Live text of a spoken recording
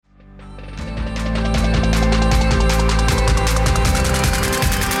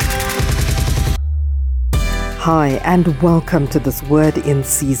Hi, and welcome to this Word in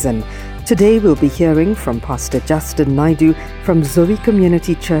Season. Today we'll be hearing from Pastor Justin Naidoo from Zoe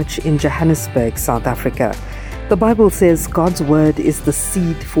Community Church in Johannesburg, South Africa. The Bible says God's Word is the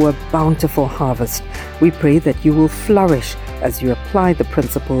seed for a bountiful harvest. We pray that you will flourish as you apply the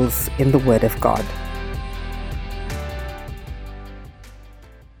principles in the Word of God.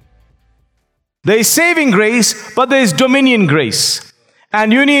 There is saving grace, but there is dominion grace.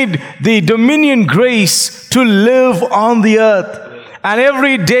 And you need the dominion grace to live on the earth. And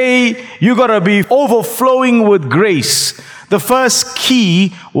every day you got to be overflowing with grace. The first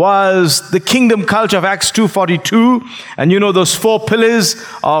key was the kingdom culture of Acts 2:42. And you know those 4 pillars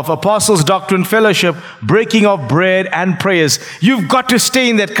of apostles, doctrine, fellowship, breaking of bread, and prayers. You've got to stay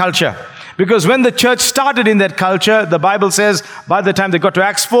in that culture. Because when the church started in that culture, the Bible says, by the time they got to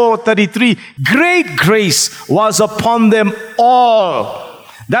Acts 4:33, great grace was upon them all.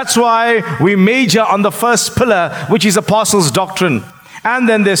 That's why we major on the first pillar, which is apostles' doctrine. And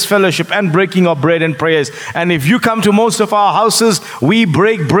then there's fellowship and breaking of bread and prayers. And if you come to most of our houses, we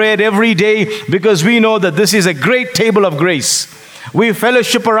break bread every day because we know that this is a great table of grace. We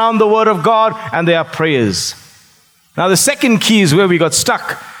fellowship around the Word of God, and there are prayers. Now the second key is where we got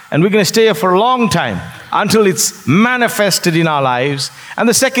stuck. And we're going to stay here for a long time until it's manifested in our lives. And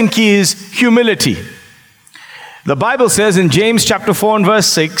the second key is humility. The Bible says in James chapter 4 and verse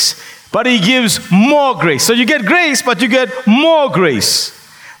 6, but he gives more grace. So you get grace, but you get more grace.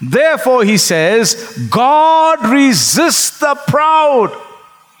 Therefore, he says, God resists the proud.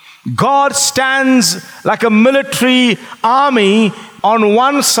 God stands like a military army on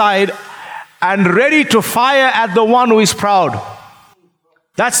one side and ready to fire at the one who is proud.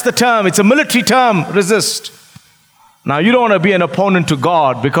 That's the term. It's a military term, resist. Now, you don't want to be an opponent to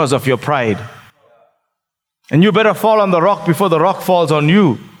God because of your pride. And you better fall on the rock before the rock falls on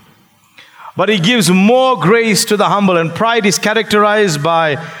you. But he gives more grace to the humble. And pride is characterized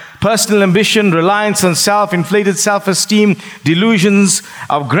by personal ambition, reliance on self, inflated self-esteem, delusions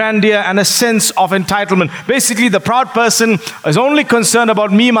of grandeur, and a sense of entitlement. Basically, the proud person is only concerned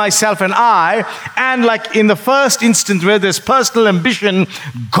about me, myself, and I. And like in the first instance where there's personal ambition,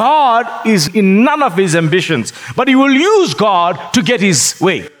 God is in none of his ambitions. But he will use God to get his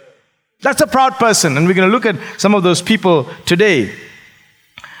way. That's a proud person. And we're going to look at some of those people today.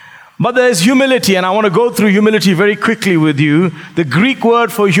 But there's humility, and I want to go through humility very quickly with you. The Greek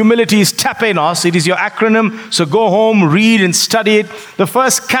word for humility is tapenos. It is your acronym, so go home, read and study it. The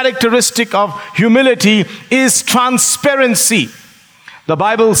first characteristic of humility is transparency. The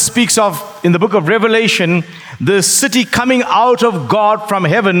Bible speaks of, in the book of Revelation, the city coming out of God from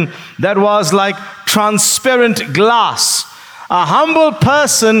heaven that was like transparent glass. A humble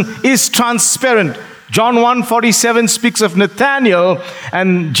person is transparent. John 1:47 speaks of Nathanael,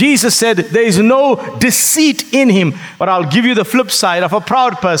 and Jesus said, there is no deceit in him. But I'll give you the flip side of a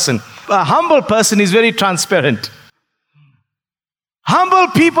proud person. A humble person is very transparent. Humble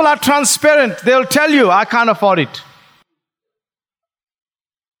people are transparent. They'll tell you, I can't afford it.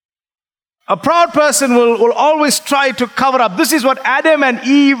 A proud person will always try to cover up. This is what Adam and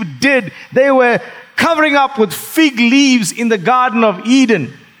Eve did. They were covering up with fig leaves in the Garden of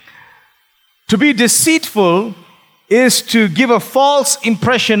Eden. To be deceitful is to give a false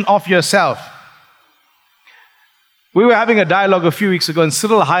impression of yourself. We were having a dialogue a few weeks ago, and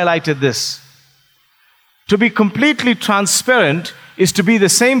Cyril highlighted this. To be completely transparent is to be the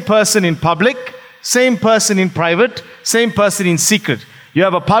same person in public, same person in private, same person in secret. You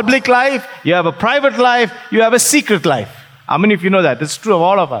have a public life, you have a private life, you have a secret life. How many of you know that? It's true of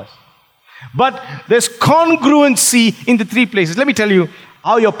all of us. But there's congruency in the 3 places. Let me tell you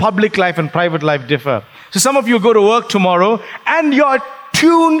how your public life and private life differ. So some of you go to work tomorrow and your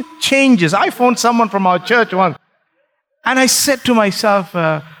tune changes. I phoned someone from our church once and I said to myself,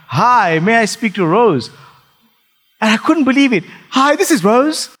 hi, may I speak to Rose? And I couldn't believe it. Hi, this is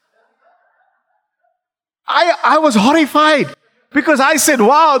Rose. I was horrified because I said,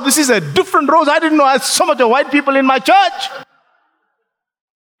 wow, this is a different Rose. I didn't know I had so much of white people in my church.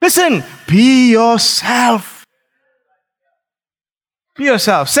 Listen, be yourself. Be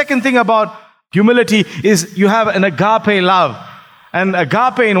yourself. Second thing about humility is you have an agape love. And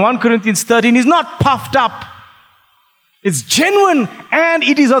agape in 1 Corinthians 13 is not puffed up. It's genuine and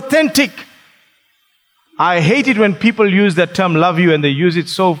it is authentic. I hate it when people use that term love you and they use it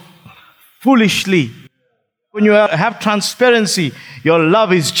so foolishly. When you have transparency, your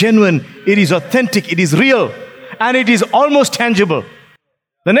love is genuine, it is authentic, it is real, and it is almost tangible.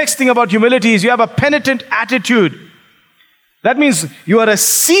 The next thing about humility is you have a penitent attitude. That means you are a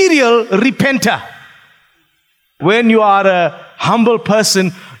serial repenter. When you are a humble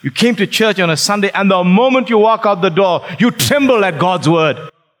person, You came to church on a Sunday, and the moment you walk out the door, you tremble at God's word.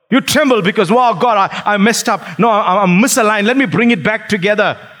 You tremble because, wow, God, I messed up. No, I'm misaligned. Let me bring it back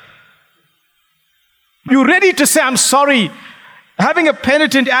together. You're ready to say, I'm sorry. Having a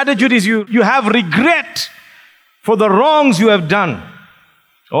penitent attitude is you have regret for the wrongs you have done.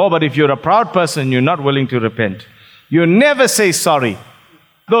 Oh, but if you're a proud person, you're not willing to repent. You never say sorry.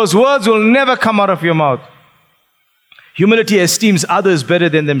 Those words will never come out of your mouth. Humility esteems others better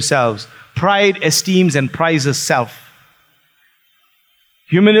than themselves. Pride esteems and prizes self.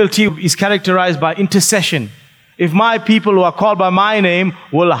 Humility is characterized by intercession. If my people who are called by my name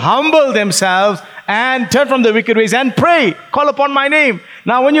will humble themselves and turn from the wicked ways and pray, call upon my name.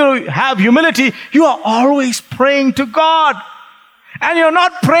 Now, when you have humility, you are always praying to God. And you're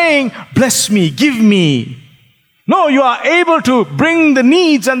not praying, bless me, give me. No, you are able to bring the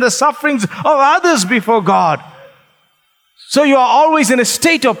needs and the sufferings of others before God. So you are always in a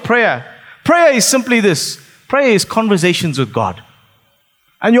state of prayer. Prayer is simply this. Prayer is conversations with God.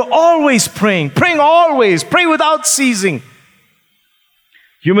 And you're always praying always, pray without ceasing.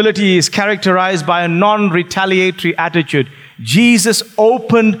 Humility is characterized by a non-retaliatory attitude. Jesus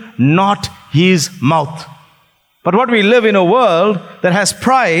opened not his mouth. But what we live in a world that has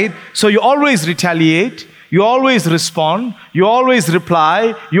pride, so you always retaliate, you always respond, you always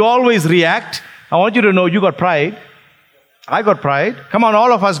reply, you always react. I want you to know you got pride. I got pride. Come on,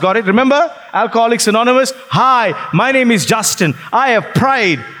 all of us got it. Remember? Alcoholics Anonymous. Hi, my name is Justin. I have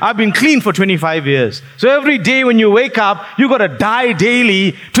pride. I've been clean for 25 years. So every day when you wake up, you got to die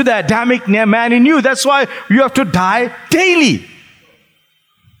daily to the Adamic man in you. That's why you have to die daily.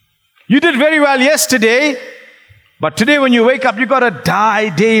 You did very well yesterday, but today when you wake up, you got to die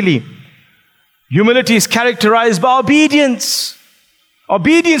daily. Humility is characterized by obedience.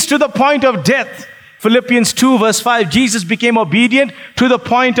 Obedience to the point of death. Philippians 2 verse 5, Jesus became obedient to the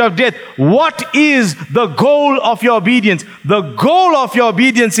point of death. What is the goal of your obedience? The goal of your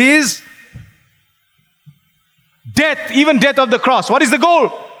obedience is death, even death of the cross. What is the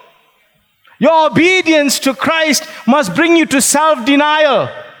goal? Your obedience to Christ must bring you to self-denial.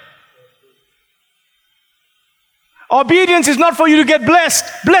 Obedience is not for you to get blessed.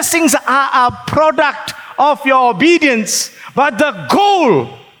 Blessings are a product of your obedience, but the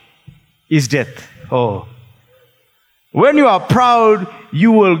goal is death. Oh. When you are proud,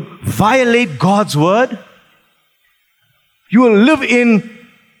 you will violate God's word. You will live in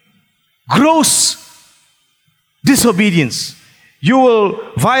gross disobedience. You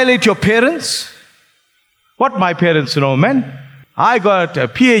will violate your parents. What my parents know, man? I got a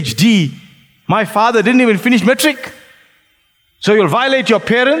PhD. My father didn't even finish metric. So you'll violate your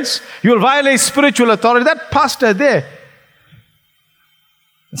parents. You'll violate spiritual authority. That pastor there.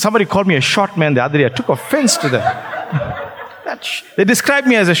 Somebody called me a short man the other day. I took offense to that. They described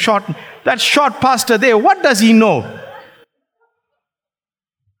me as a short. That short pastor there, what does he know?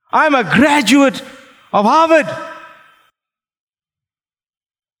 I'm a graduate of Harvard.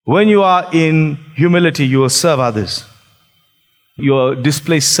 When you are in humility, you will serve others. You will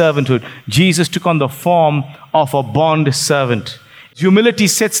display servanthood. Jesus took on the form of a bond servant. Humility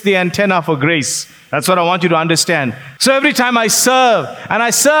sets the antenna for grace. That's what I want you to understand. So every time I serve, and I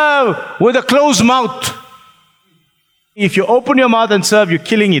serve with a closed mouth. If you open your mouth and serve, you're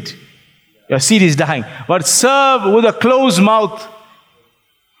killing it. Your seed is dying. But serve with a closed mouth.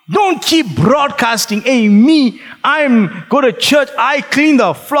 Don't keep broadcasting, hey, me, I'm go to church, I clean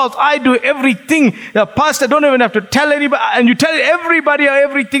the floors, I do everything. The pastor don't even have to tell anybody, and you tell everybody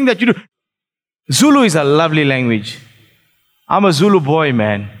everything that you do. Zulu is a lovely language. I'm a Zulu boy,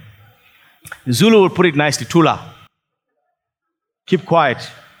 man. Zulu will put it nicely, Tula. Keep quiet.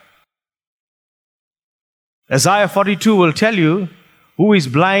 Isaiah 42 will tell you, who is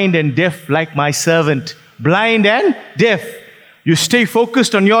blind and deaf like my servant? Blind and deaf. You stay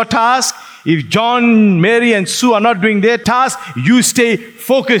focused on your task. If John, Mary, and Sue are not doing their task, you stay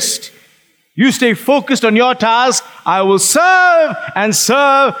focused. You stay focused on your task. I will serve and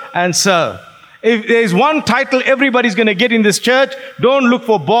serve and serve. If there's one title everybody's going to get in this church, don't look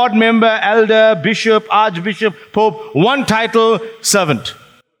for board member, elder, bishop, archbishop, pope. One title, servant.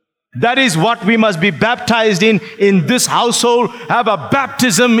 That is what we must be baptized in this household. Have a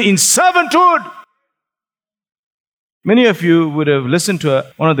baptism in servanthood. Many of you would have listened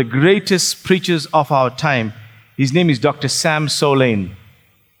to one of the greatest preachers of our time. His name is Dr. Sam Solane.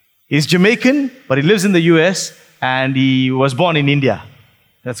 He's Jamaican, but he lives in the US, and he was born in India.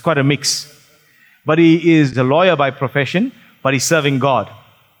 That's quite a mix. But he is a lawyer by profession, but he's serving God.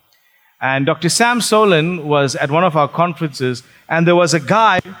 And Dr. Sam Solane was at one of our conferences, and there was a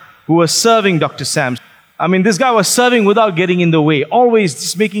guy who was serving Dr. Sam. I mean, this guy was serving without getting in the way, always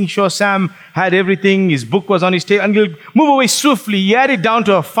just making sure Sam had everything, his book was on his table, and he'll move away swiftly. He had it down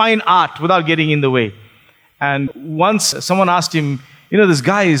to a fine art without getting in the way. And once someone asked him, this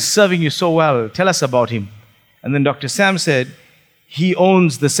guy is serving you so well, tell us about him. And then Dr. Sam said, he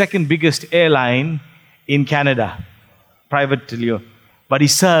owns the second biggest airline in Canada, privately, but he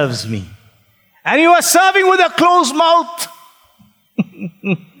serves me. And he was serving with a closed mouth.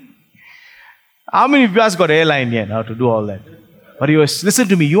 How many of you guys got an airline here now to do all that? But he was, listen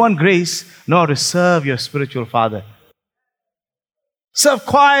to me, you want grace? Know how to serve your spiritual father. Serve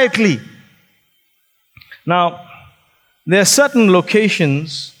quietly. Now, there are certain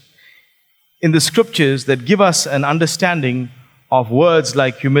locations in the scriptures that give us an understanding of words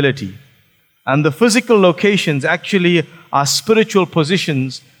like humility. And the physical locations actually are spiritual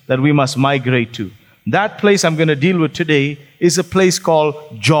positions that we must migrate to. That place I'm going to deal with today is a place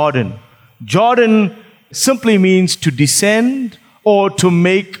called Jordan. Jordan simply means to descend or to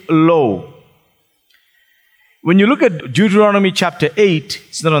make low. When you look at Deuteronomy chapter 8,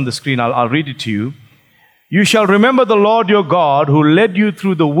 it's not on the screen, I'll read it to you. You shall remember the Lord your God who led you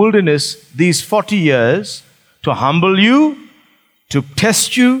through the wilderness these 40 years to humble you, to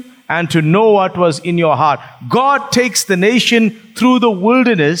test you, and to know what was in your heart. God takes the nation through the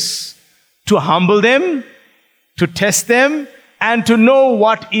wilderness to humble them, to test them, and to know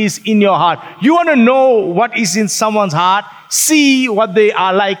what is in your heart. You want to know what is in someone's heart? See what they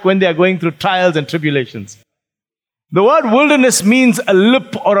are like when they are going through trials and tribulations. The word wilderness means a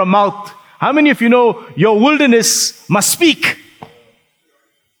lip or a mouth. How many of you know your wilderness must speak?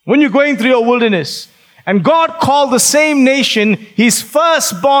 When you're going through your wilderness. And God called the same nation His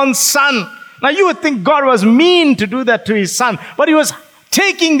firstborn son. Now you would think God was mean to do that to His son. But He was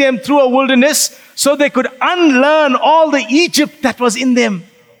taking them through a wilderness so they could unlearn all the Egypt that was in them.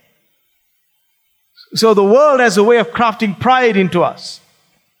 So the world has a way of crafting pride into us.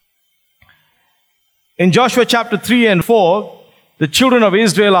 In Joshua chapter 3 and 4, the children of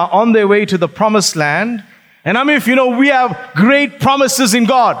Israel are on their way to the promised land. And I mean, if you know, we have great promises in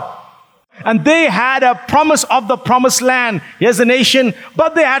God. And they had a promise of the promised land. Here's a nation,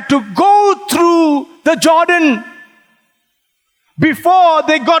 but they had to go through the Jordan before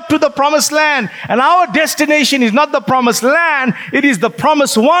they got to the promised land. And our destination is not the promised land, it is the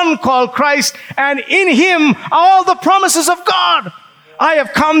promised one called Christ, and in Him are all the promises of God. I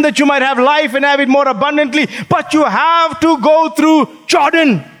have come that you might have life and have it more abundantly, but you have to go through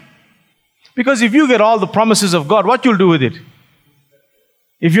Jordan. Because if you get all the promises of God, what you'll do with it?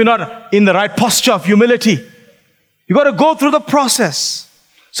 If you're not in the right posture of humility, you've got to go through the process.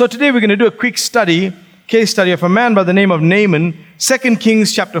 So today we're going to do a quick study, case study of a man by the name of Naaman, 2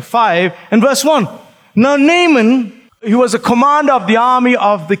 Kings chapter 5 and verse 1. Now Naaman, he was a commander of the army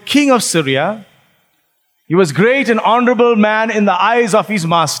of the king of Syria. He was great and honorable man in the eyes of his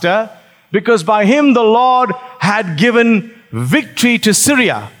master, because by him the Lord had given victory to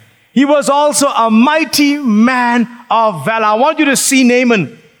Syria. He was also a mighty man of valor. I want you to see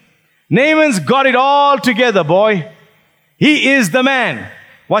Naaman. Naaman's got it all together, boy. He is the man.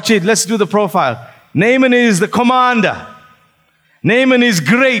 Watch it. Let's do the profile. Naaman is the commander. Naaman is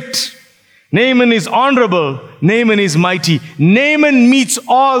great. Naaman is honorable. Naaman is mighty. Naaman meets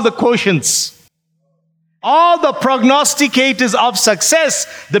all the quotients. All the prognosticators of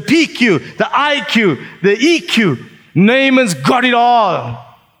success, the PQ, the IQ, the EQ. Naaman's got it all.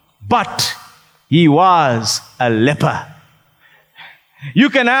 But he was a leper. You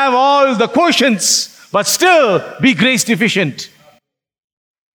can have all the quotients, but still be grace deficient.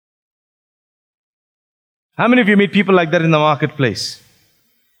 How many of you meet people like that in the marketplace?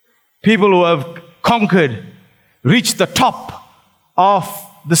 People who have conquered, reached the top of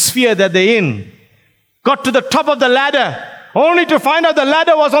the sphere that they're in, got to the top of the ladder, only to find out the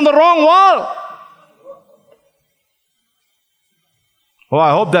ladder was on the wrong wall. Oh,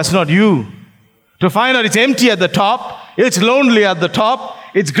 I hope that's not you. To find out it's empty at the top, it's lonely at the top,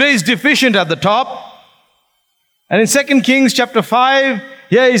 it's grace deficient at the top. And in 2 Kings chapter 5,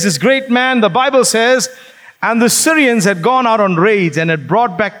 here is this great man, the Bible says, and the Syrians had gone out on raids and had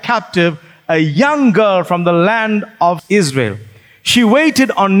brought back captive a young girl from the land of Israel. She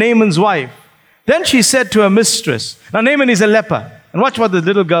waited on Naaman's wife. Then she said to her mistress, now Naaman is a leper. And watch what the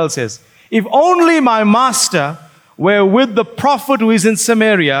little girl says. If only my master were with the prophet who is in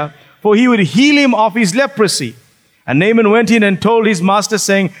Samaria, for he would heal him of his leprosy. And Naaman went in and told his master,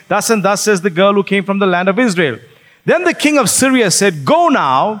 saying, thus and thus says the girl who came from the land of Israel. Then the king of Syria said, go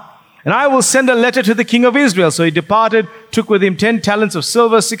now, and I will send a letter to the king of Israel. So he departed, took with him 10 talents of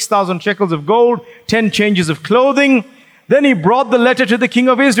silver, 6,000 shekels of gold, 10 changes of clothing. Then he brought the letter to the king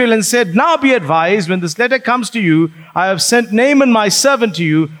of Israel and said, "Now be advised, when this letter comes to you, I have sent Naaman my servant to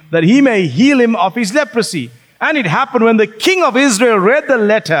you, that he may heal him of his leprosy." And it happened when the king of Israel read the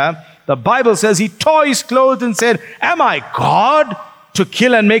letter, the Bible says he tore his clothes and said, "Am I God to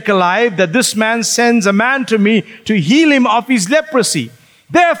kill and make alive, that this man sends a man to me to heal him of his leprosy?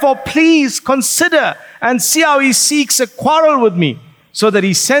 Therefore, please consider and see how he seeks a quarrel with me." So that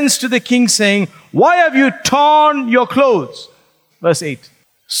he sends to the king saying, "Why have you torn your clothes?" Verse 8.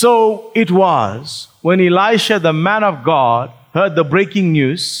 So it was when Elisha, the man of God, heard the breaking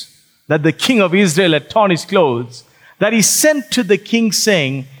news that the king of Israel had torn his clothes, that he sent to the king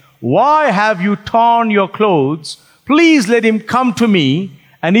saying, "Why have you torn your clothes? Please let him come to me,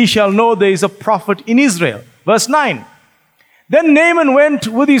 and he shall know there is a prophet in Israel." Verse 9. Then Naaman went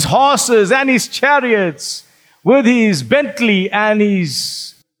with his horses and his chariots, with his Bentley and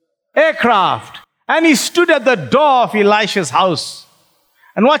his aircraft, and he stood at the door of Elisha's house.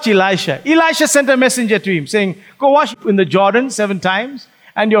 And watch Elisha. Elisha sent a messenger to him saying, "Go wash in the Jordan 7 times,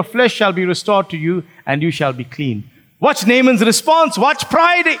 and your flesh shall be restored to you, and you shall be clean." Watch Naaman's response. Watch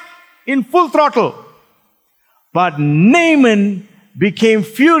pride in full throttle. But Naaman became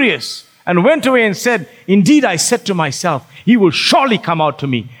furious and went away and said, "Indeed, I said to myself, he will surely come out to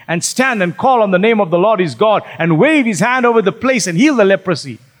me and stand and call on the name of the Lord his God and wave his hand over the place and heal the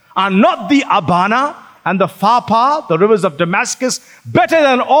leprosy. Are not the Abana and the Pharpar, the rivers of Damascus, better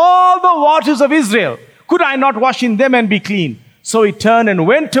than all the waters of Israel? Could I not wash in them and be clean?" So he turned and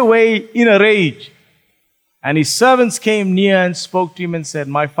went away in a rage. And his servants came near and spoke to him and said,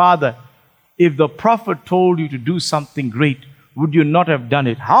 "My father, if the prophet told you to do something great, would you not have done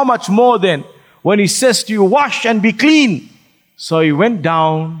it? How much more then when he says to you, 'Wash and be clean'?" So he went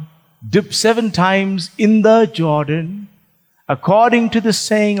down, dipped 7 times in the Jordan, according to the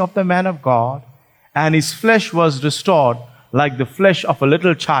saying of the man of God, and his flesh was restored like the flesh of a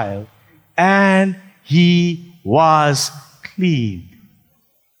little child, and he was clean.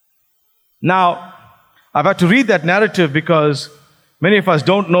 Now, I've had to read that narrative because many of us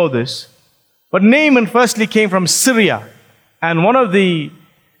don't know this. But Naaman firstly came from Syria. And one of the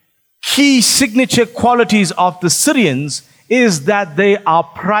key signature qualities of the Syrians is that they are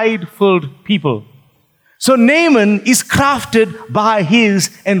pride-filled people. So Naaman is crafted by his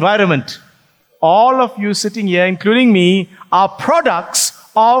environment. All of you sitting here, including me, are products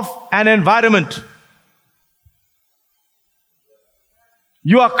of an environment.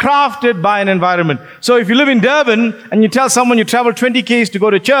 You are crafted by an environment. So if you live in Durban and you tell someone you travel 20 k's to go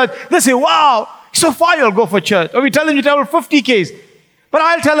to church, they say, "Wow, so far you'll go for church." Or we tell them you travel 50 k's. But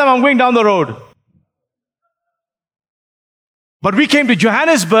I'll tell them I'm going down the road. But we came to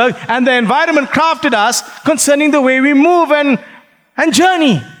Johannesburg and the environment crafted us concerning the way we move and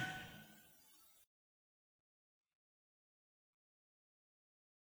journey.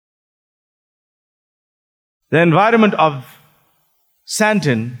 The environment of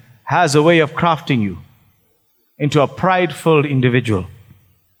Santon has a way of crafting you into a prideful individual.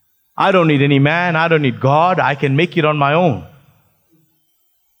 I don't need any man, I don't need God, I can make it on my own.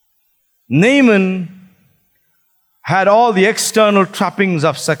 Naaman had all the external trappings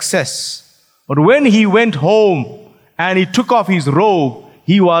of success, but when he went home and he took off his robe,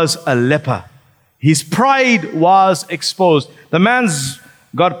 he was a leper. His pride was exposed. The man's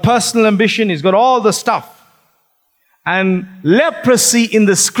got personal ambition, he's got all the stuff. And leprosy in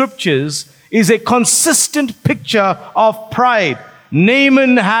the scriptures is a consistent picture of pride.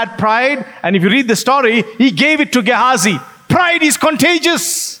 Naaman had pride, and if you read the story, he gave it to Gehazi. Pride is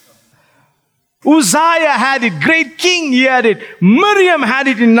contagious. Uzziah had it, great king, he had it. Miriam had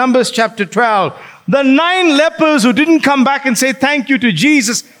it in Numbers chapter 12. The 9 lepers who didn't come back and say thank you to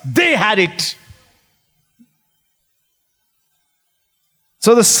Jesus, they had it.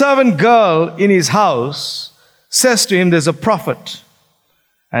 So the servant girl in his house says to him, "There's a prophet."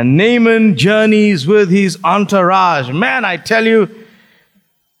 And Naaman journeys with his entourage. Man, I tell you,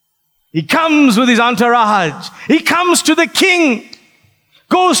 he comes with his entourage. He comes to the king,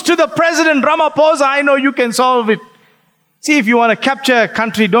 goes to the president, Ramaphosa, "I know you can solve it." See, if you want to capture a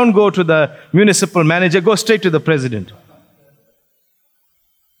country, don't go to the municipal manager, go straight to the president.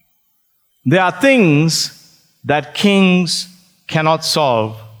 There are things that kings cannot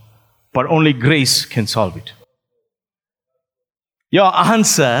solve, but only grace can solve it. Your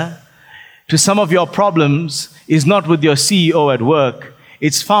answer to some of your problems is not with your CEO at work.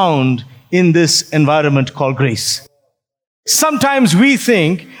 It's found in this environment called grace. Sometimes we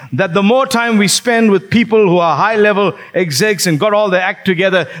think that the more time we spend with people who are high-level execs and got all their act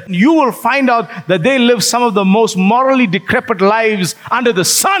together, you will find out that they live some of the most morally decrepit lives under the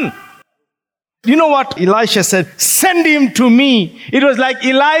sun. You know what Elisha said? Send him to me. It was like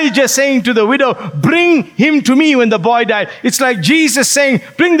Elijah saying to the widow, bring him to me when the boy died. It's like Jesus saying,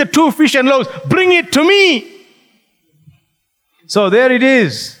 bring the 2 fish and loaves, bring it to me. So there it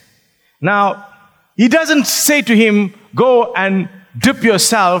is. Now, he doesn't say to him, go and dip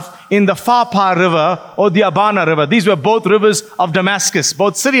yourself in the Pharpar river or the Abana river. These were both rivers of Damascus,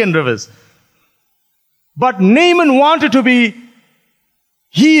 both Syrian rivers. But Naaman wanted to be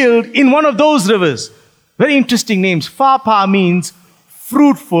healed in one of those rivers. Very interesting names. Pharpar means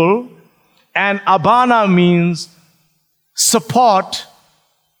fruitful, and Abana means support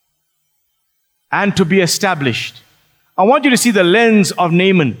and to be established. I want you to see the lens of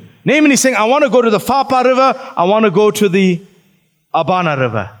Naaman. Naaman is saying, I want to go to the Pharpar river, I want to go to the Abana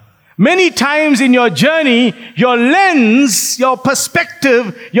river. Many times in your journey, your lens, your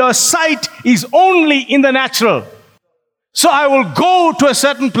perspective, your sight is only in the natural. So I will go to a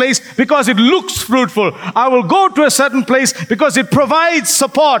certain place because it looks fruitful. I will go to a certain place because it provides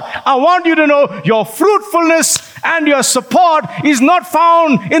support. I want you to know your fruitfulness and your support is not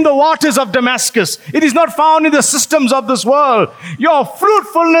found in the waters of Damascus. It is not found in the systems of this world. Your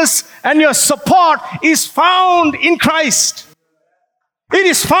fruitfulness and your support is found in Christ. It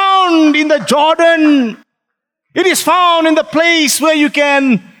is found in the Jordan. It is found in the place where you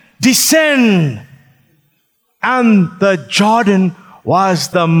can descend. And the Jordan was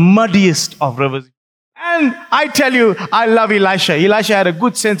the muddiest of rivers. And I tell you, I love Elisha. Elisha had a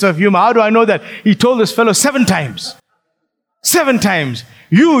good sense of humor. How do I know that? He told this fellow 7 times. 7 times.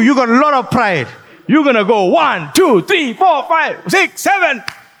 You got a lot of pride. You're going to go 1, 2, 3, 4, 5, 6, 7.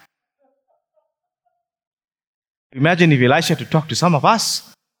 Imagine if Elisha had to talk to some of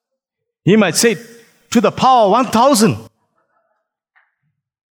us. He might say, to the power 1,000.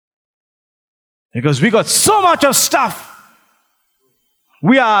 Because we got so much of stuff.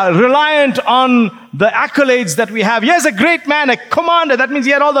 We are reliant on the accolades that we have. Here's a great man, a commander. That means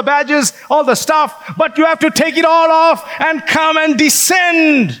he had all the badges, all the stuff. But you have to take it all off and come and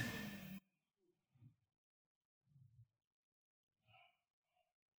descend.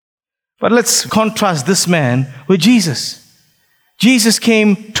 But let's contrast this man with Jesus. Jesus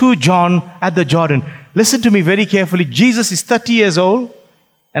came to John at the Jordan. Listen to me very carefully. Jesus is 30 years old.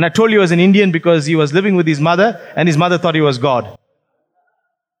 And I told you he was an Indian because he was living with his mother and his mother thought he was God.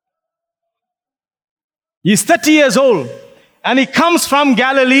 He's 30 years old and he comes from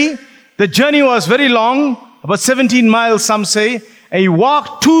Galilee. The journey was very long, about 17 miles some say. And he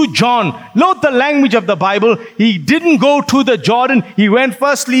walked to John. Note the language of the Bible. He didn't go to the Jordan. He went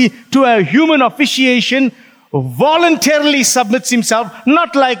firstly to a human officiation, voluntarily submits himself,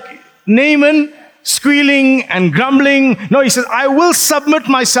 not like Naaman, squealing and grumbling. No, he says, I will submit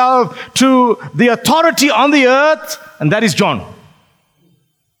myself to the authority on the earth, and that is John.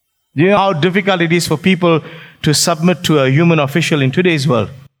 Do you know how difficult it is for people to submit to a human official in today's world?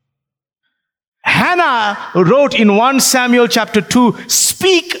 Hannah wrote in 1 Samuel chapter 2,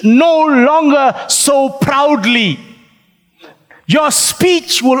 speak no longer so proudly. Your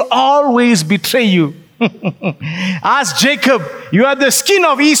speech will always betray you. Ask Jacob. You have the skin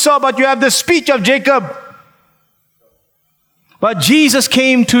of Esau, but you have the speech of Jacob. But Jesus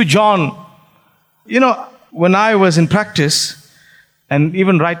came to John. You know, when I was in practice, and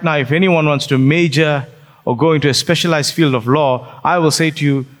even right now, if anyone wants to major or go into a specialized field of law, I will say to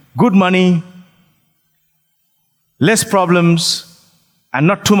you, good money, less problems, and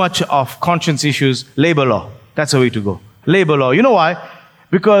not too much of conscience issues, labor law. That's the way to go. Labor law. You know why?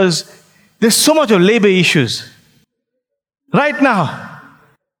 Because there's so much of labor issues. Right now,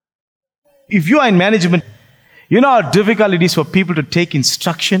 if you are in management, you know how difficult it is for people to take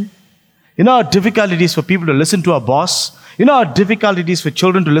instruction? You know how difficult it is for people to listen to a boss? You know how difficult it is for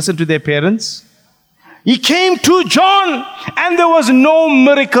children to listen to their parents? He came to John and there was no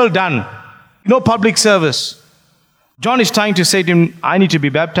miracle done. No public service. John is trying to say to him, I need to be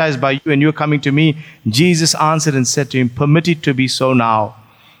baptized by you and you're coming to me. Jesus answered and said to him, permit it to be so now.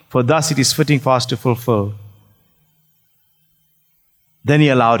 For thus it is fitting for us to fulfill. Then he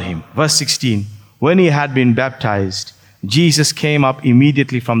allowed him. Verse 16. When he had been baptized, Jesus came up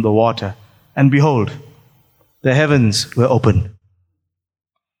immediately from the water. And behold, the heavens were open.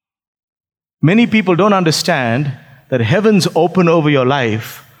 Many people don't understand that heavens open over your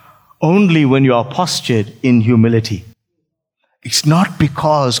life only when you are postured in humility. It's not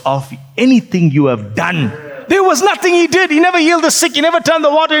because of anything you have done. There was nothing he did. He never healed the sick. He never turned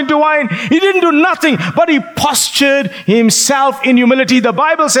the water into wine. He didn't do nothing, but he postured himself in humility. The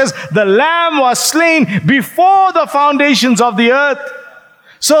Bible says the Lamb was slain before the foundations of the earth.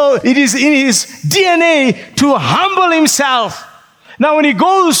 So it is in his DNA to humble himself. Now when he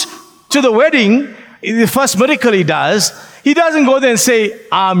goes to the wedding, the first miracle he doesn't go there and say,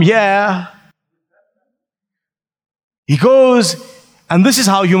 I'm here. He goes, and this is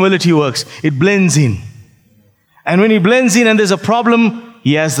how humility works. It blends in. And when he blends in and there's a problem,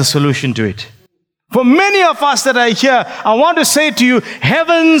 he has the solution to it. For many of us that are here, I want to say to you,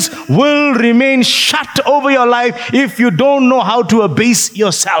 heavens will remain shut over your life if you don't know how to abase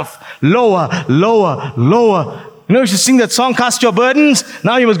yourself. Lower, lower, lower. You know, you should sing that song, Cast Your Burdens.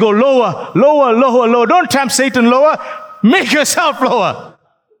 Now you must go lower, lower, lower, lower. Don't tempt Satan lower. Make yourself lower.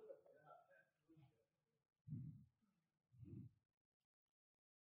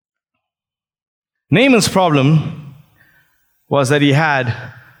 Naaman's problem was that he had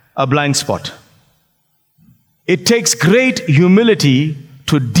a blind spot. It takes great humility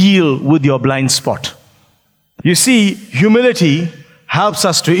to deal with your blind spot. You see, humility helps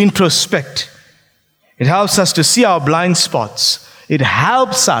us to introspect. It helps us to see our blind spots. It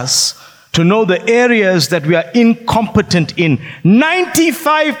helps us to know the areas that we are incompetent in.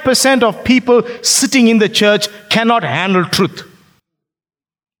 95% of people sitting in the church cannot handle truth.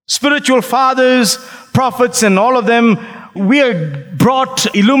 Spiritual fathers, prophets, and all of them, we have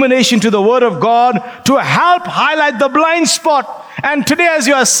brought illumination to the Word of God to help highlight the blind spot. And today, as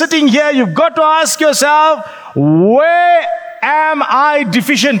you are sitting here, you've got to ask yourself, where am I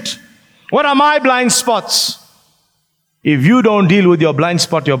deficient? What are my blind spots? If you don't deal with your blind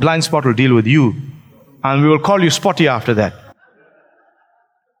spot will deal with you. And we will call you Spotty after that.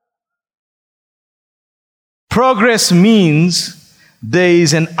 Progress means there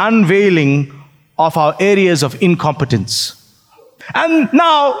is an unveiling of our areas of incompetence. And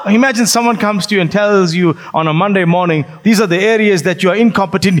now, imagine someone comes to you and tells you on a Monday morning, these are the areas that you are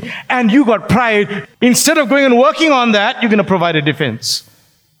incompetent, and you got pride. Instead of going and working on that, you're going to provide a defense.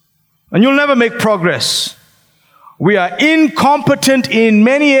 And you'll never make progress. We are incompetent in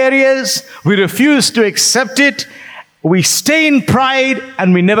many areas. We refuse to accept it. We stay in pride,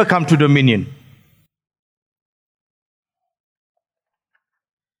 and we never come to dominion.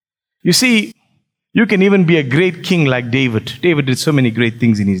 You see, you can even be a great king like David. David did so many great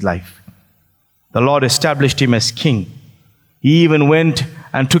things in his life. The Lord established him as king. He even went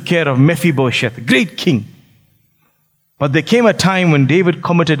and took care of Mephibosheth, a great king. But there came a time when David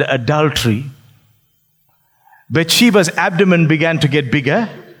committed adultery. Bathsheba's abdomen began to get bigger.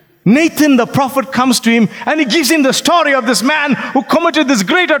 Nathan the prophet comes to him and he gives him the story of this man who committed this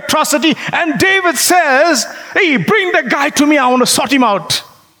great atrocity. And David says, hey, bring the guy to me, I want to sort him out.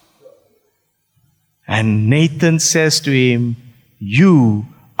 And Nathan says to him, you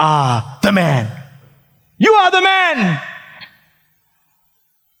are the man. You are the man.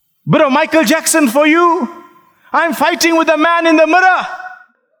 Bit of Michael Jackson for you. I'm fighting with the man in the mirror.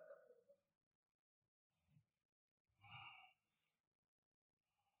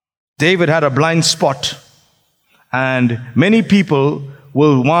 David had a blind spot. And many people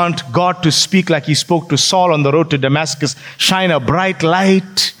will want God to speak like he spoke to Saul on the road to Damascus. Shine a bright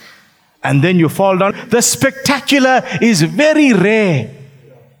light. And then you fall down. The spectacular is very rare.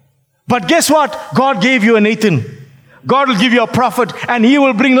 But guess what? God gave you a Nathan. God will give you a prophet and he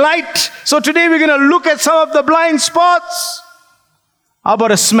will bring light. So today we're going to look at some of the blind spots. How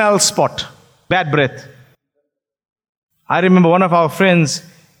about a smell spot? Bad breath. I remember one of our friends,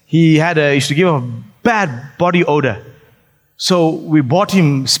 he used to give a bad body odor. So we bought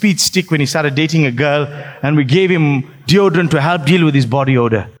him speed stick when he started dating a girl, and we gave him deodorant to help deal with his body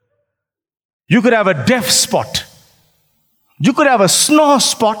odor. You could have a deaf spot. You could have a snore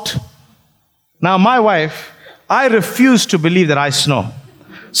spot. Now my wife, I refuse to believe that I snore.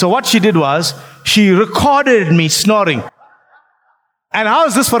 So what she did was, she recorded me snoring. And how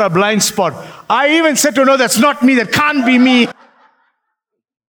is this for a blind spot? I even said to her, no, that's not me, that can't be me.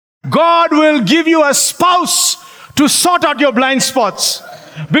 God will give you a spouse to sort out your blind spots.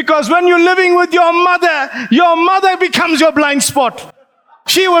 Because when you're living with your mother becomes your blind spot.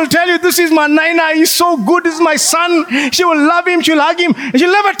 She will tell you, this is my Naina, he's so good, this is my son. She will love him, she'll hug him, and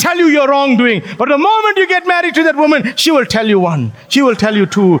she'll never tell you your wrongdoing. But the moment you get married to that woman, she will tell you 1, she will tell you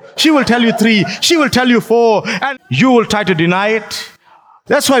 2, she will tell you 3, she will tell you 4, and you will try to deny it.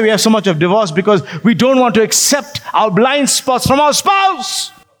 That's why we have so much of divorce, because we don't want to accept our blind spots from our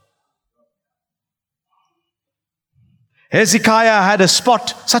spouse. Hezekiah had a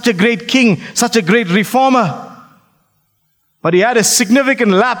spot, such a great king, such a great reformer. But he had a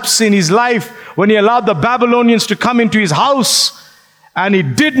significant lapse in his life when he allowed the Babylonians to come into his house and he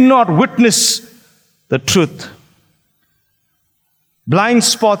did not witness the truth. Blind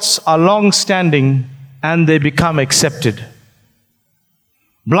spots are long-standing and they become accepted.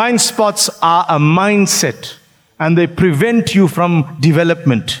 Blind spots are a mindset and they prevent you from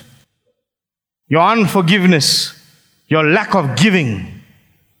development. your unforgiveness, your lack of giving.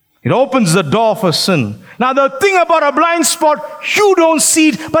 It opens the door for sin. Now the thing about a blind spot, you don't see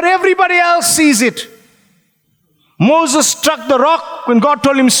it, but everybody else sees it. Moses struck the rock when God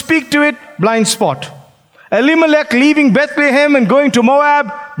told him, speak to it, blind spot. Elimelech leaving Bethlehem and going to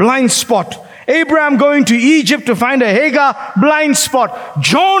Moab, blind spot. Abraham going to Egypt to find a Hagar, blind spot.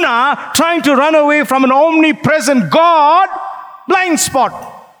 Jonah trying to run away from an omnipresent God, blind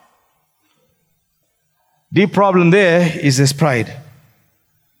spot. Deep problem there is this pride.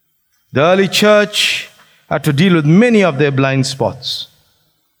 The early church had to deal with many of their blind spots.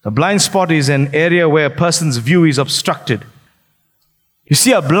 The blind spot is an area where a person's view is obstructed. You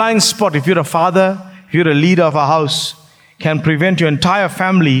see, a blind spot, if you're a father, if you're a leader of a house, can prevent your entire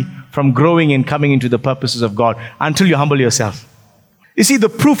family from growing and coming into the purposes of God until you humble yourself. You see, the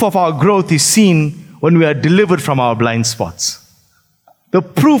proof of our growth is seen when we are delivered from our blind spots. The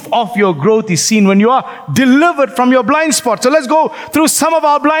proof of your growth is seen when you are delivered from your blind spots. So let's go through some of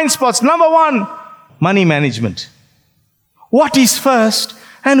our blind spots. Number one, money management. What is first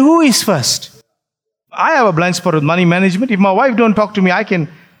and who is first? I have a blind spot with money management. If my wife don't talk to me, I can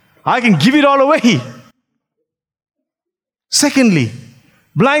give it all away. Secondly,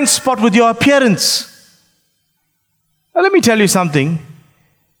 blind spot with your appearance. Now, let me tell you something.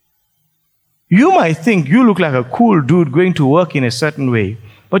 You might think you look like a cool dude going to work in a certain way,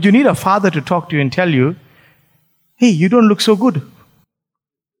 but you need a father to talk to you and tell you, hey, you don't look so good.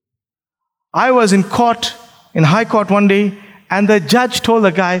 I was in high court one day, and the judge told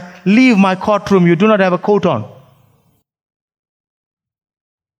the guy, leave my courtroom, you do not have a coat on.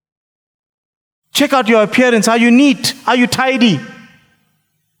 Check out your appearance. Are you neat? Are you tidy?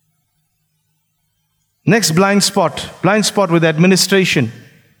 Next blind spot with administration.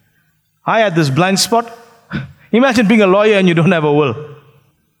 I had this blind spot. Imagine being a lawyer and you don't have a will.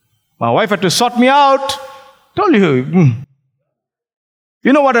 My wife had to sort me out. Told you.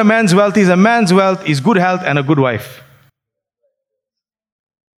 You know what a man's wealth is? A man's wealth is good health and a good wife.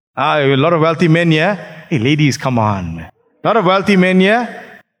 A lot of wealthy men here. Hey, ladies, come on. A lot of wealthy men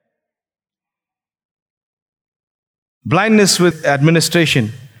here. Blindness with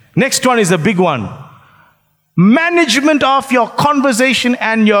administration. Next one is a big one. Management of your conversation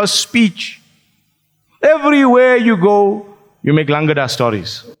and your speech. Everywhere you go, you make Langada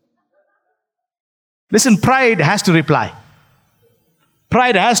stories. Listen, pride has to reply.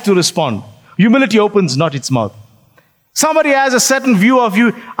 Pride has to respond. Humility opens not its mouth. Somebody has a certain view of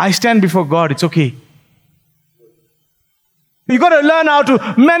you. I stand before God. It's okay. You got to learn how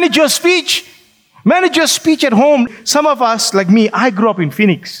to manage your speech. Manage your speech at home. Some of us, like me, I grew up in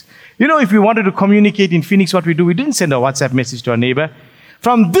Phoenix. You know, if we wanted to communicate in Phoenix, what we do, we didn't send a WhatsApp message to our neighbor.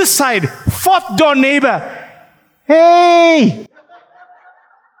 From this side, fourth door neighbor, hey,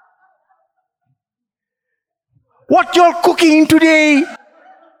 what y'all cooking today?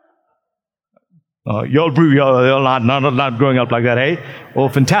 Y'all not growing up like that, hey? Oh,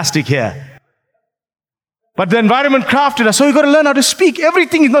 fantastic here. But the environment crafted us, so you got to learn how to speak.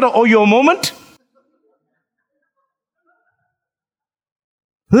 Everything is not a yo moment.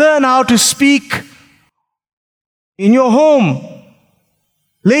 Learn how to speak in your home.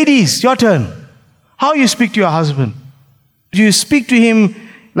 Ladies, your turn. How you speak to your husband? Do you speak to him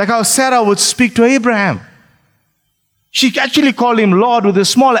like how Sarah would speak to Abraham? She actually called him Lord with a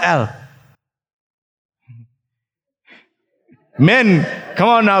small L. Men, come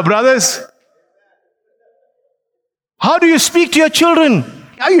on now, brothers. How do you speak to your children?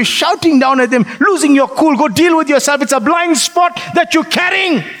 Are you shouting down at them, losing your cool? Go deal with yourself. It's a blind spot that you're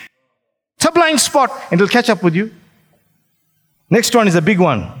carrying. It's a blind spot, and it'll catch up with you. Next one is a big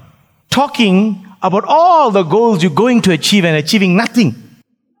one. Talking about all the goals you're going to achieve and achieving nothing.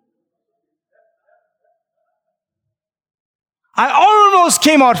 I almost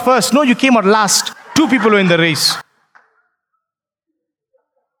came out first. No, you came out last. 2 people were in the race.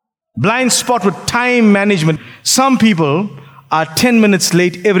 Blind spot with time management. Some people are 10 minutes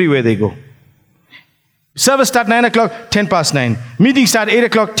late everywhere they go. Service start 9 o'clock, 10 past 9. Meeting start 8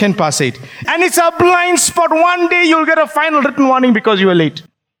 o'clock, 10 past 8. And it's a blind spot. One day you'll get a final written warning because you were late.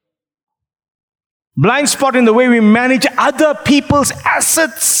 Blind spot in the way we manage other people's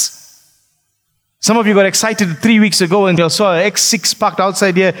assets. Some of you got excited 3 weeks ago and you saw an X6 parked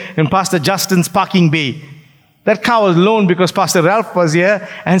outside here in Pastor Justin's parking bay. That car was loaned because Pastor Ralph was here,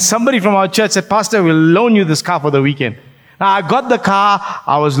 and somebody from our church said, Pastor, we'll loan you this car for the weekend. Now, I got the car,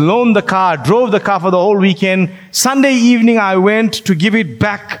 I was loaned the car, drove the car for the whole weekend. Sunday evening, I went to give it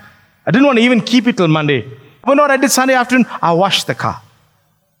back. I didn't want to even keep it till Monday. But what I did Sunday afternoon, I washed the car.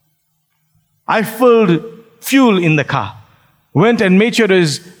 I filled fuel in the car. went and made sure it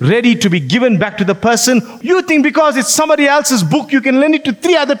is ready to be given back to the person. You think because it's somebody else's book, you can lend it to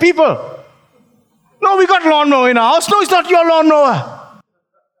 3 other people. No, we got lawnmower in our house. No, it's not your lawnmower.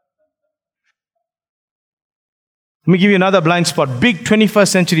 Let me give you another blind spot. Big 21st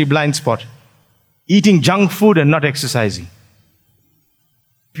century blind spot. Eating junk food and not exercising.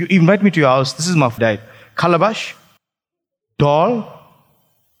 If you invite me to your house, this is my diet. Calabash, dal,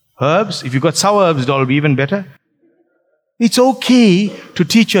 herbs. If you got sour herbs, dal will be even better. It's okay to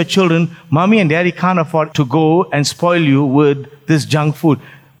teach your children, mommy and daddy can't afford to go and spoil you with this junk food.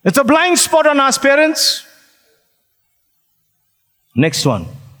 It's a blind spot on us parents. Next one.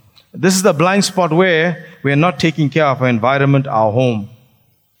 This is the blind spot where we are not taking care of our environment, our home.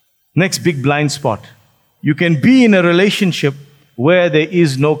 Next big blind spot. You can be in a relationship where there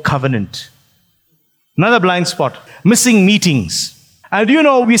is no covenant. Another blind spot. Missing meetings. And you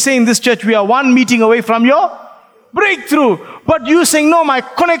know, we say in this church, we are 1 meeting away from your breakthrough. But you saying, no, my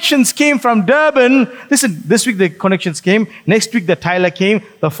connections came from Durban. Listen, this week the connections came. Next week the Tyler came.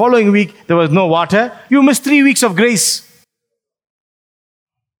 The following week there was no water. You missed 3 weeks of grace.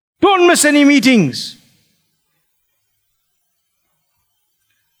 Don't miss any meetings.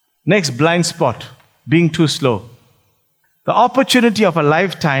 Next blind spot. Being too slow. The opportunity of a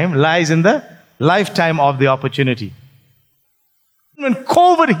lifetime lies in the lifetime of the opportunity. When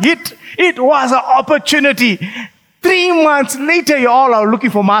COVID hit, it was an opportunity. 3 months later, you all are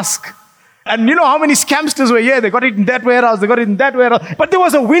looking for masks. And you know how many scamsters were here? They got it in that warehouse, they got it in that warehouse. But there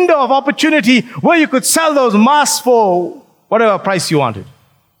was a window of opportunity where you could sell those masks for whatever price you wanted.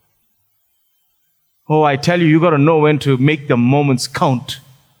 Oh, I tell you, you got to know when to make the moments count.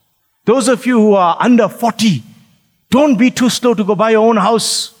 Those of you who are under 40, don't be too slow to go buy your own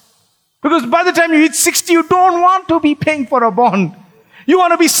house. Because by the time you hit 60, you don't want to be paying for a bond. You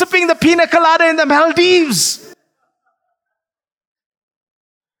want to be sipping the pina colada in the Maldives.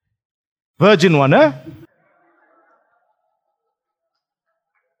 Virgin one, eh?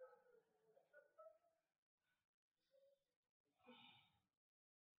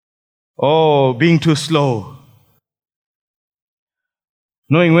 Oh, being too slow.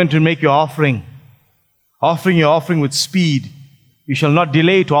 Knowing when to make your offering. Offering your offering with speed. You shall not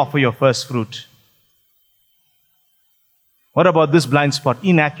delay to offer your first fruit. What about this blind spot?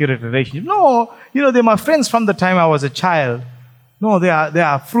 Inaccurate relationship. No, they're my friends from the time I was a child. No, they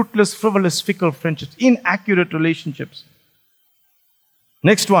are fruitless, frivolous, fickle friendships. Inaccurate relationships.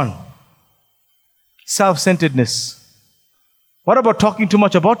 Next one. Self-centeredness. What about talking too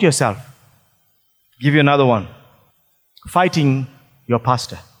much about yourself? Give you another one. Fighting your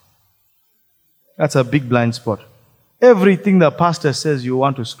pastor. That's a big blind spot. Everything the pastor says, you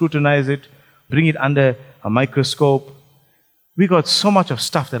want to scrutinize it, bring it under a microscope. We got so much of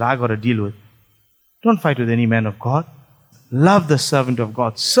stuff that I got to deal with. Don't fight with any man of God. Love the servant of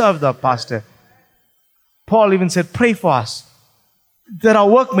God. Serve the pastor. Paul even said, pray for us, that our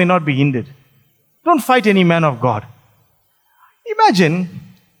work may not be hindered. Don't fight any man of God. Imagine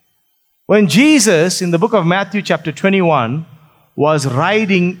when Jesus, in the book of Matthew chapter 21, was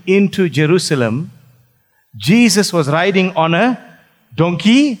riding into Jerusalem. Jesus was riding on a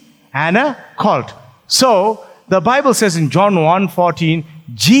donkey and a colt. So, the Bible says in John 1:14,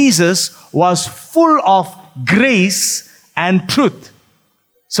 Jesus was full of grace and truth.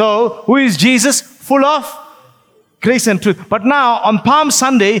 So, who is Jesus? Full of grace and truth. But now, on Palm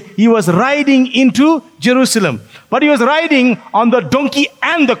Sunday, he was riding into Jerusalem. But he was riding on the donkey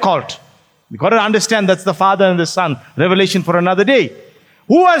and the colt. You've got to understand that's the Father and the Son. Revelation for another day.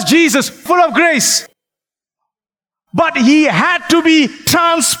 Who was Jesus? Full of grace. But he had to be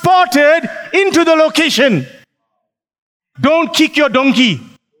transported into the location. Don't kick your donkey.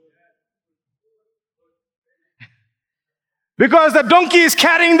 Because the donkey is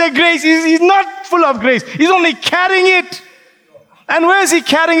carrying the grace. He's not full of grace. He's only carrying it. And where is he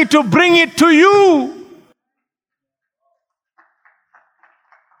carrying it? To bring it to you.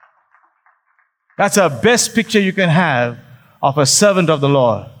 That's the best picture you can have of a servant of the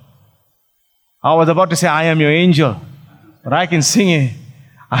Lord. I was about to say, I am your angel. But I can sing it.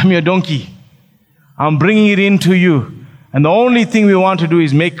 I'm your donkey. I'm bringing it into you. And the only thing we want to do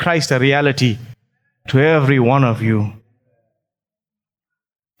is make Christ a reality to every one of you.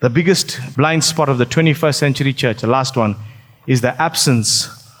 The biggest blind spot of the 21st century church, the last one, is the absence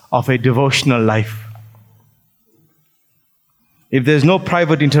of a devotional life. If there's no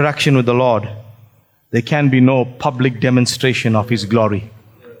private interaction with the Lord, there can be no public demonstration of His glory.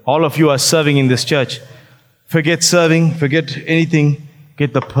 All of you are serving in this church. Forget serving, forget anything,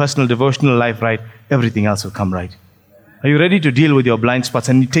 get the personal devotional life right, everything else will come right. Are you ready to deal with your blind spots?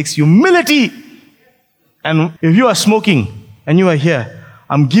 And it takes humility. And if you are smoking, and you are here,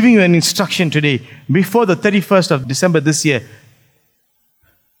 I'm giving you an instruction today. Before the 31st of December this year,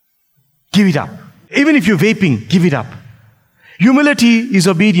 give it up. Even if you're vaping, give it up. Humility is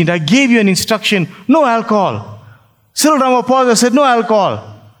obedient. I gave you an instruction, no alcohol. Cyril Ramaphosa said, no alcohol.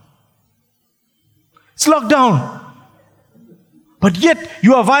 It's locked down. But yet,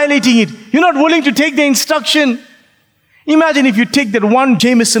 you are violating it. You're not willing to take the instruction. Imagine if you take that one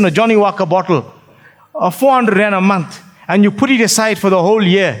Jameson or Johnny Walker bottle of 400 Rand a month and you put it aside for the whole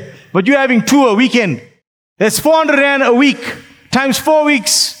year. But you're having 2 a weekend. That's 400 Rand a week times 4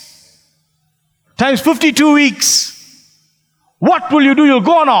 weeks times 52 weeks. What will you do? You'll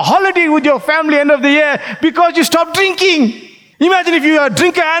go on a holiday with your family end of the year because you stopped drinking. Imagine if you are a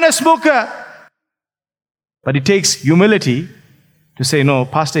drinker and a smoker. But it takes humility to say, no,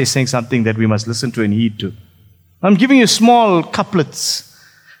 pastor is saying something that we must listen to and heed to. I'm giving you small couplets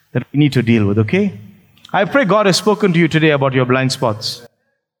that we need to deal with, okay? I pray God has spoken to you today about your blind spots.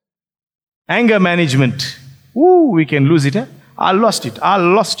 Anger management. We can lose it, eh? I lost it.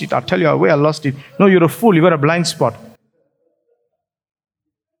 I'll tell you where I lost it. No, you're a fool. You got a blind spot.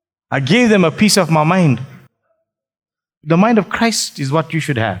 I gave them a piece of my mind. The mind of Christ is what you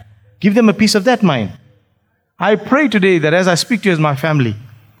should have. Give them a piece of that mind. I pray today that as I speak to you as my family,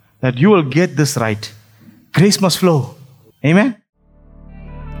 that you will get this right. Grace must flow. Amen?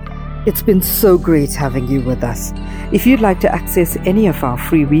 It's been so great having you with us. If you'd like to access any of our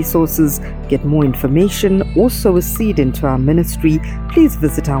free resources, get more information, or sow a seed into our ministry, please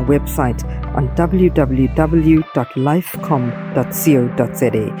visit our website on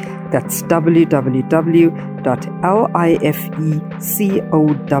www.lifecom.co.za. That's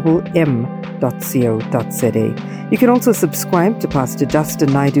www.lifecom.co.za. You can also subscribe to Pastor Justin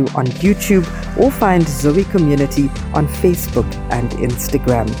Naidoo on YouTube or find Zoe Community on Facebook and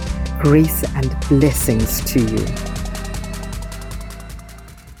Instagram. Grace and blessings to you.